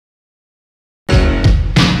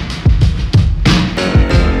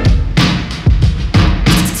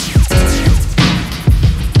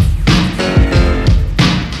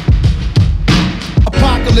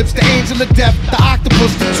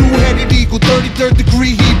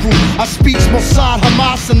third-degree Hebrew. I speak Mossad,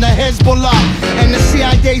 Hamas, and the Hezbollah, and the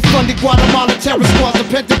CIA funded Guatemala terror squads. The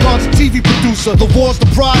Pentagon's a TV producer, the war's the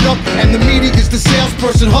product, and the media is the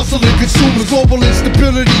salesperson. Hustling consumers, global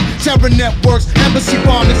instability, terror networks, embassy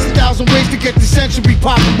bombings, 1,000 ways to get the century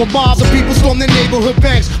popping. With mobs of people storm their neighborhood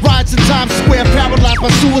banks, riots in Times Square paralyzed by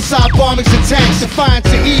suicide bombings and tanks. Defiance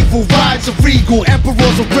of evil, rides of regal,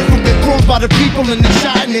 emperors are ripped from their thrones by the people in the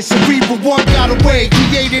shyness. Cerebral one got away,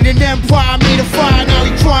 created an empire, made a fire. Now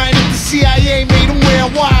he crying at the CIA, made him wear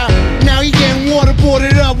a wire. Now he getting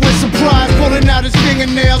waterboarded up with surprise, pulling out his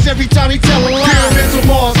fingernails every time he tell a lie. Pyramids of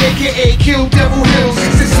Mars, aka Kill Devil Hills,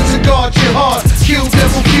 existence of God, your heart. Kill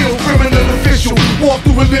Devil, kill criminal official. Walk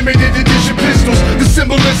through a limited edition pistols. The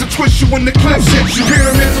symbol is a twist you when the clips hit you.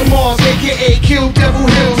 Pyramids of Mars, aka Kill Devil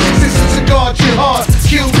Hills, existence of God, your heart.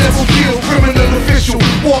 Kill Devil, kill criminal official.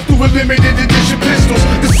 Walk through a limited edition pistols.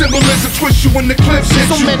 The symbol is a twist you when the clips hit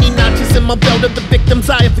you. So many notches in my belt of the victims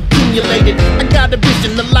I have accumulated. I got a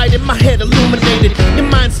vision, the light in my head illuminated. Your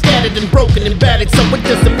mind scattered and broken and battered, so it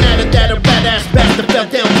doesn't matter that a badass bastard fell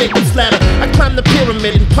down Jacob's ladder. I climb the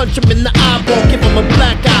pyramid and punch him in the eyeball, give him a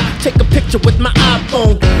black eye, take a picture with my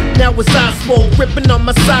iPhone. Now his eyes swole, ripping on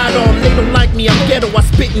my sidearm. They don't like me, I'm ghetto, I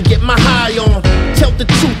spit and get my high on. Tell the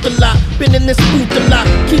truth a lot, been in this booth a lot,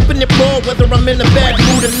 keeping it raw whether I'm in a bad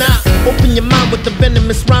mood or not. Open your mind with the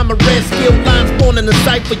venomous rhyme, a red skill. Lines born in the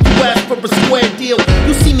cipher, you ask for a square deal.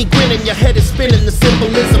 You see me grinning, your head is spinning. The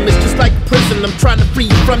symbolism is just like prison, I'm trying to free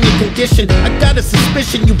you from your condition. I got a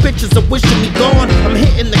suspicion you bitches are wishing me gone. I'm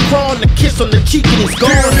hitting the crawl and a kiss on the cheek and he's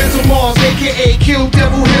gone. Pyramids of Mars, aka Kill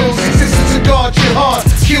Devil Hills, existence of God, your heart.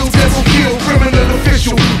 Kill Devil, kill criminal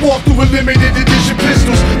official. Walk through a limited edition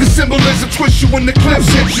pistols. The symbol is a twist you when the clips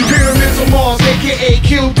hit you. Pyramids of Mars, aka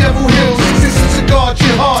Kill Devil Hills, existence of God,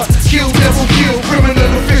 your heart. Kill Devil, kill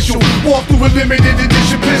criminal official. Walk through a limited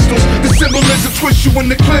edition pistols. The symbol is a twist you when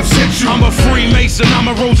the clips hit you. I'm a Freemason, I'm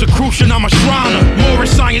a Rosicrucian, I'm a Shriner.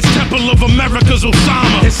 Moorish Science Temple of America's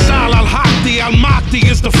Osama. Isal al-Haqi, al-Mahdi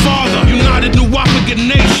is the father. United New Wapagan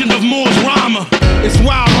Nation of Moors Rama. It's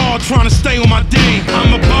wild hard trying to stay on my dame.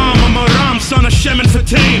 I'm a bomb, I'm a Ram, son of Shem and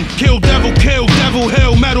Fatim. Kill devil,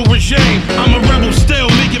 hell metal regime. I'm a rebel still,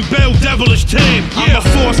 making bail devilish tame. I'm a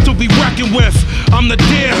force to be reckoned with. I'm the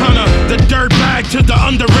deer hunter, the dirt bag to the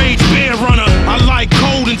underage bear runner. I like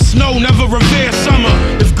cold and snow, never revere summer.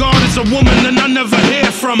 If God is a woman, then I never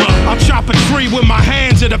hear from her. I'll chop a tree with my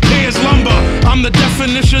hands, it appears lumber. I'm the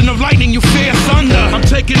definition of lightning, you fear thunder. I'm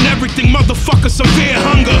taking everything, motherfucker, severe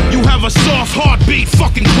hunger. You have a soft heartbeat,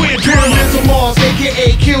 fucking queer drummer. Pyramids of Mars,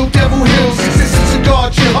 aka Kill Devil Hills, existence of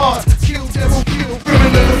God, your heart. Kill Devil, kill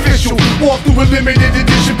criminal official. Walk through a limited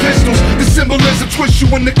edition pistols. The symbol is a twist you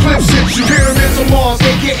when the clips hit you. Pyramids of Mars,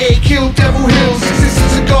 aka Kill Devil Hills,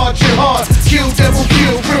 existence of God, your heart. Kill Devil,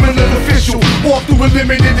 kill criminal official. Walk through a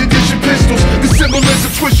limited edition pistols. The symbol is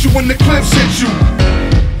a twist you when the clips hit you.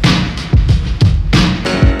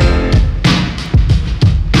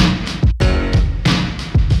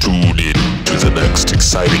 Tune in to the next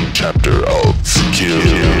exciting chapter of Kill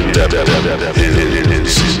Devil.